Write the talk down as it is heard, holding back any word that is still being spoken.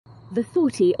the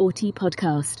Thoughty Auty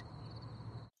podcast.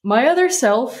 My other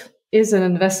self is an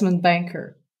investment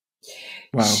banker.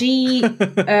 Wow. She,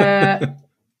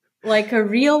 like a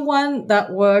real one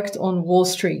that worked on Wall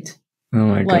Street. Oh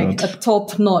my like God. A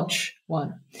top-notch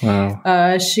one.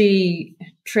 Wow. She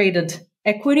traded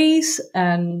equities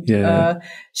and Yeah.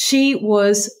 she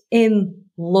was in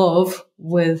love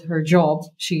with her job.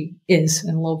 She is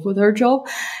in love with her job.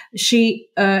 She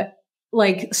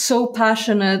like so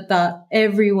passionate that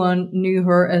everyone knew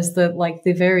her as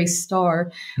the very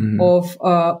star of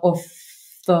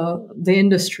the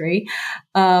industry.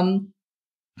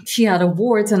 She had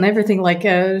awards and everything. Like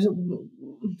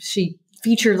she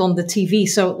featured on the TV.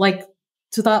 So like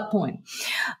to that point,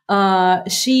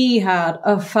 she had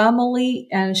a family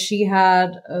and she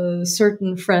had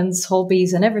certain friends,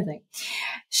 hobbies, and everything.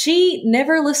 She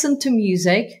never listened to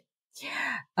music.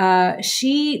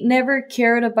 She never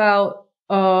cared about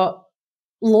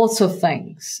lots of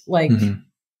things like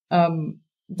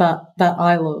that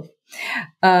I love.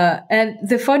 And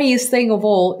the funniest thing of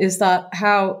all is that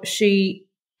how she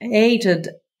hated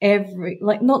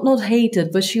not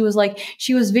hated, but she was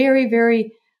very,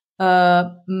 very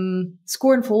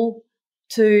scornful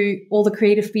to all the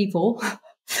creative people.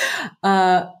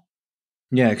 Yeah,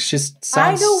 she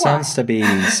sounds to be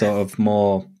sort of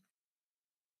more.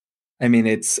 I mean,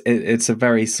 it's a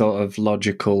very sort of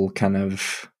logical kind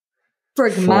of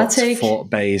pragmatic,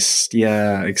 thought-based,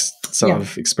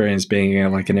 of experience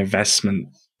being like an investment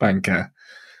banker.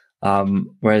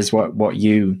 Whereas what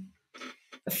you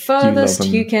furthest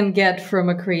you can get from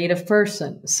a creative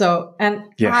person. So, and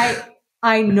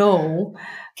I know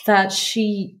that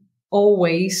she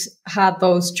always had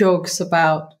those jokes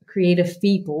about creative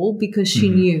people because she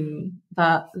knew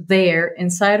that there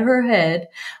inside her head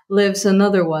lives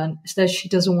another one that she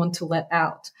doesn't want to let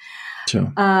out.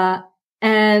 Sure.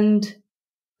 And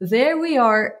there we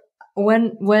are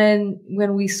when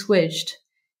we switched,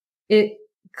 it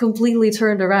completely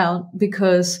turned around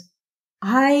because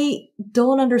I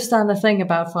don't understand a thing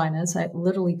about finance. I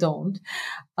literally don't.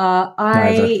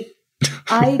 I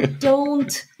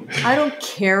don't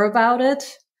care about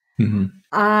it.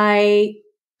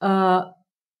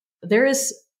 There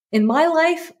is in my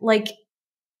life, like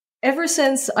ever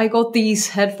since I got these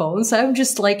headphones, I'm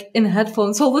just like in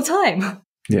headphones all the time.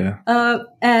 Yeah.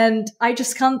 And I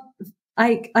just can't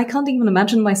even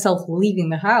imagine myself leaving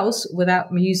the house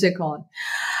without music on.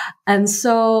 And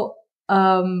so,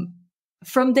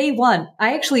 from day one,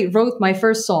 I actually wrote my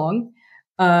first song,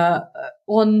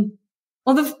 on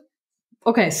the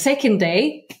second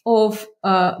day of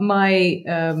my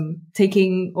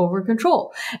taking over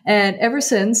control. And ever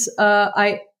since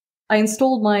I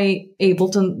installed my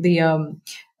Ableton, the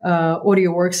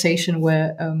audio workstation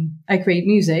where I create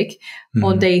music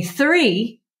on day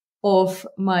 3 of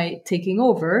my taking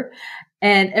over.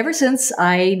 And ever since,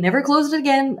 I never closed it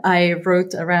again. I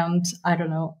wrote around, I don't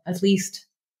know, at least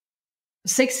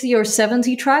 60 or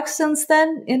 70 tracks since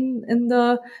then in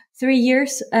the 3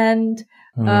 years. And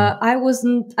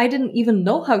I didn't even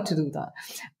know how to do that.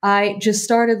 I just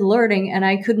started learning and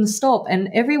I couldn't stop. And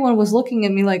everyone was looking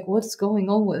at me like, what's going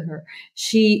on with her?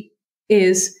 She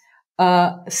is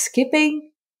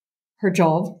skipping her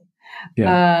job,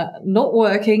 not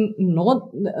working,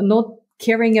 not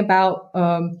caring about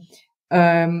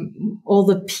all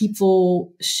the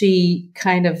people she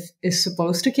kind of is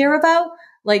supposed to care about.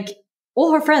 Like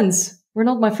all her friends were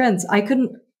not my friends. I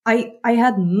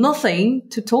had nothing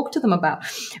to talk to them about.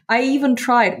 I even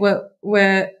tried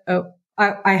where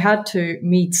I had to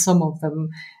meet some of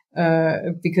them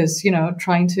because,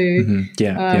 trying to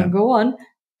go on.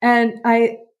 And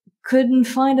I couldn't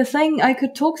find a thing I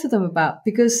could talk to them about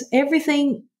because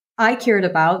everything I cared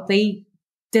about, they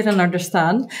didn't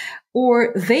understand,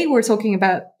 or they were talking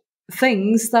about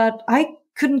things that I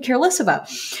couldn't care less about.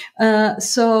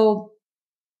 So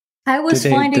I was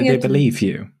finding it. Did they believe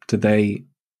you? Did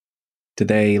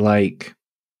they like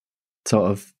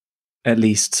sort of at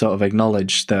least sort of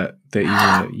acknowledge that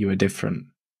you were different?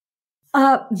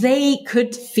 They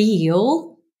could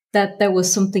feel that there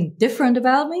was something different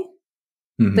about me.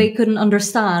 They couldn't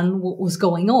understand what was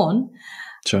going on.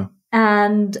 Sure.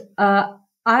 And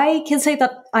I can say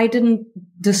that I didn't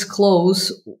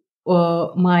disclose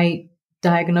my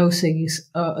diagnosis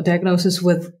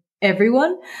with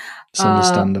everyone. It's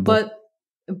understandable.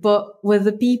 But with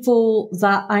the people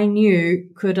that I knew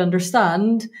could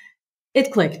understand,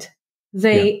 it clicked.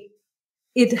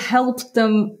 It helped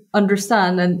them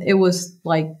understand, and it was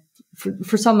like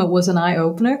for some it was an eye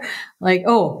opener. Like,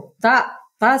 oh,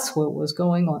 that's what was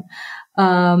going on.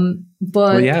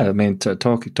 But well, yeah, I mean,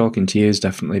 talking to you has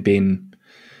definitely been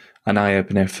an eye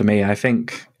opener for me. I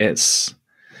think it's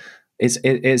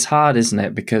it's hard, isn't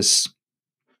it? Because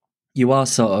you are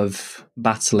sort of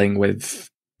battling with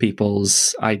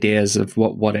people's ideas of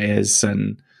what it is,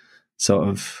 and sort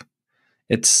of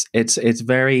it's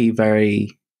very,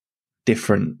 very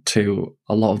different to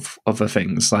a lot of other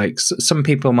things. Like some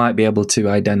people might be able to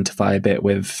identify a bit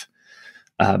with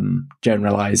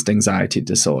generalized anxiety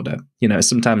disorder. You know,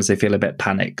 sometimes they feel a bit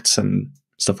panicked and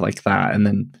stuff like that. And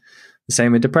then the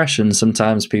same with depression.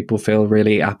 Sometimes people feel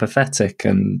really apathetic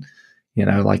and, you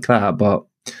know, like that. But,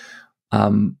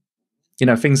 you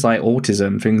know, things like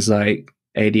autism, things like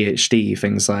ADHD,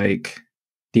 things like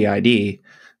DID,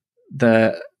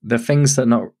 the things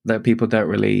that people don't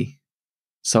really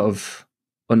sort of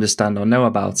understand or know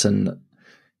about. And,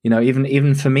 you know,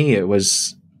 even for me, it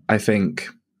was, I think,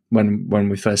 when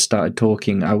we first started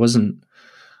talking, I wasn't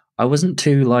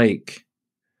too, like,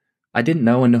 I didn't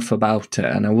know enough about it,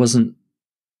 and I wasn't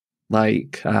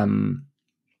like,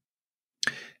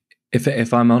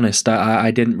 if I'm honest,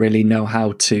 I didn't really know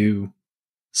how to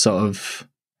sort of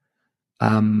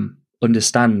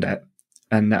understand it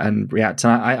and react.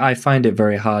 And I find it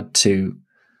very hard to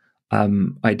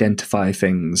identify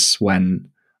things when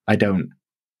I don't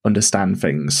understand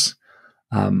things.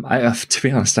 To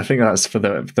be honest, I think that's for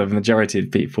the majority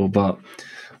of people, but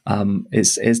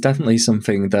it's definitely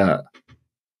something that,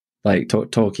 like,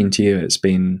 talking to you, it's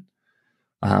been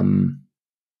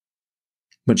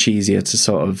much easier to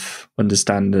sort of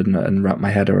understand and wrap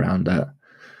my head around it.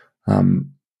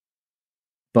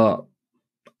 But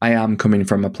I am coming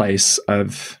from a place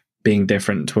of being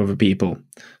different to other people,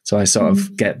 so I sort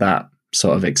of get that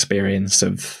sort of experience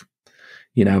of,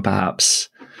 you know, perhaps,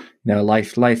 you know,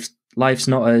 life's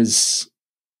not as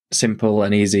simple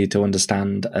and easy to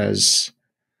understand as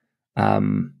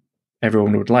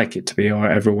everyone would like it to be, or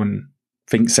everyone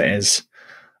thinks it is.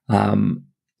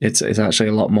 It's actually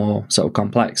a lot more sort of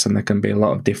complex, and there can be a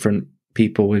lot of different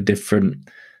people with different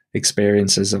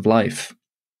experiences of life.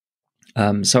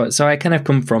 So I kind of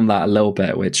come from that a little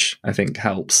bit, which I think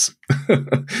helps.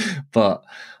 But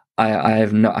I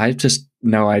have just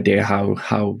no idea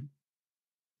how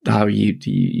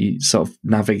you sort of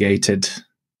navigated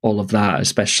all of that,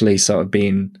 especially sort of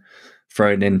being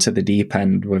thrown into the deep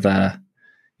end with a,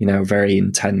 you know, very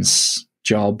intense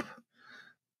job,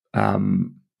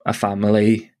 a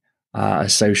family, a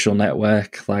social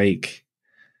network. Like,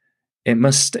 it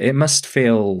must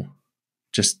feel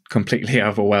just completely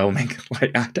overwhelming.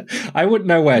 Like, I wouldn't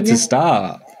know where to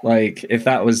start. Like, if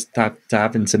that was to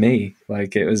happen to me,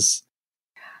 like, it was.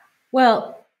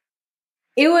 Well,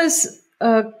 it was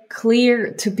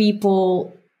clear to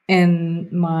people in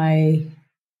my,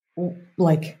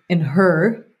 like, in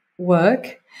her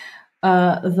work,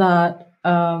 that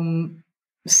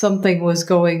something was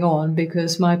going on,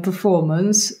 because my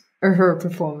performance, or her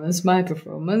performance, my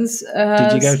performance.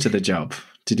 Did you go to the job?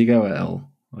 Did you go at all?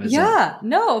 Yeah,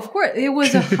 no, of course. It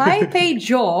was a high-paid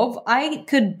job. I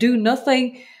could do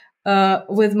nothing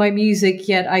with my music,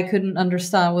 yet I couldn't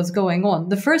understand what's going on.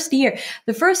 The first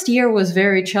year was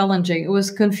very challenging. It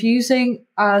was confusing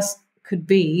as could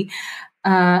be,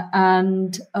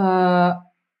 and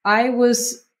I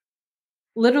was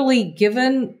literally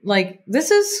given, like,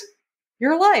 this is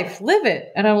your life, live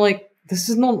it. And I'm like, this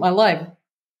is not my life.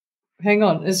 Hang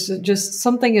on, it's just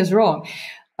something is wrong.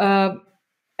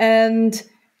 And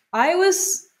I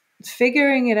was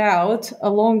figuring it out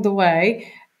along the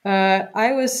way.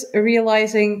 I was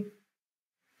realizing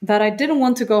that I didn't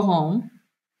want to go home,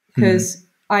 because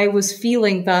I was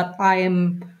feeling that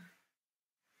I'm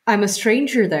a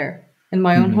stranger there in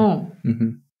my own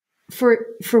home.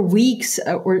 For weeks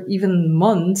or even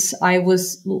months, I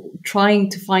was trying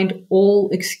to find all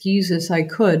excuses I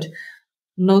could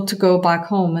not to go back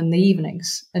home in the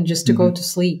evenings and just to go to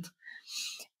sleep.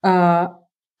 I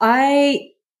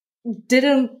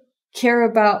didn't care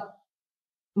about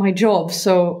my job.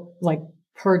 So, like,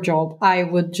 her job, I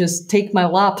would just take my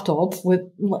laptop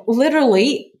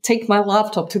literally take my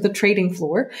laptop to the trading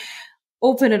floor,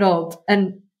 open it up,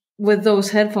 and with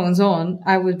those headphones on,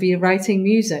 I would be writing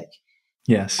music.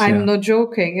 Yes. I'm not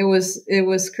joking. It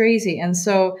was crazy. And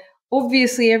so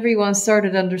obviously everyone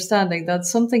started understanding that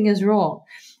something is wrong.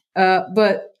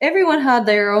 But everyone had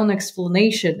their own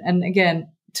explanation. And again,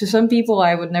 to some people,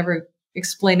 I would never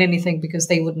explain anything because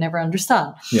they would never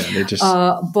understand. Yeah, they just.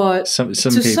 But some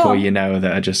people, you know,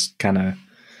 that are just kind of,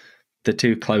 they're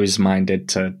too close-minded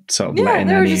to sort of let in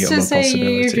any other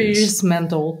possibilities. You're just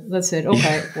mental. That's it.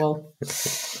 Okay, well,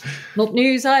 not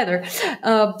news either.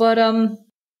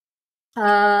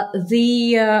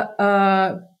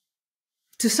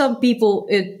 To some people,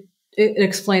 it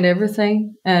explained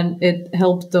everything, and it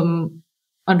helped them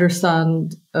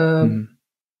understand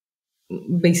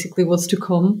basically what's to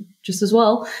come just as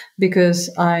well, because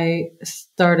I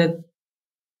started,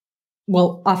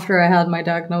 well, after I had my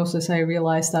diagnosis, I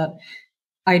realized that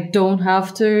I don't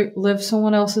have to live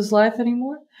someone else's life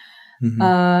anymore.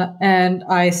 And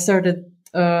I started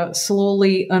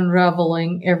slowly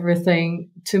unraveling everything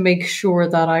to make sure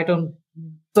that I don't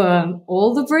burn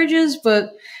all the bridges, but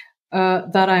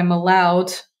that I'm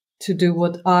allowed to do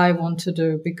what I want to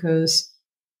do, because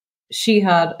she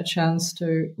had a chance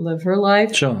to live her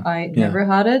life. Sure. I never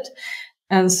had it.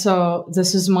 And so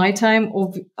this is my time.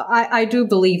 I do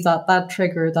believe that that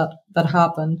trigger that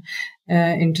happened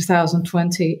in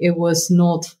 2020, it was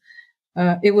not,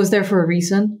 it was there for a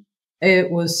reason.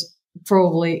 It was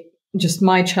probably just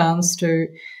my chance to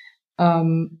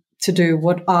do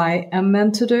what I am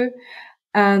meant to do.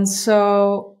 And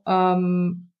so,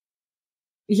 I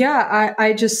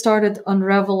just started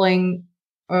unraveling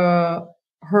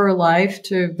her life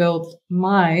to build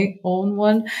my own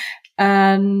one.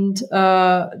 And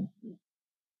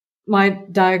my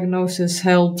diagnosis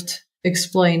helped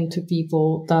explain to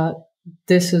people that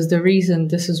this is the reason,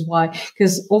 this is why.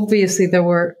 Because obviously there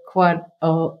were quite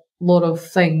a lot of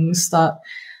things that,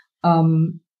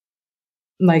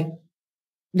 like,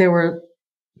 there were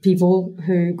people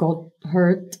who got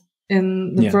hurt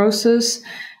in the process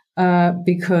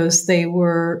because they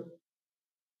were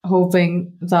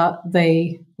hoping that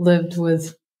they lived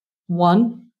with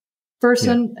one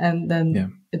person and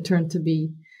then it turned to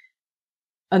be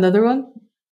another one.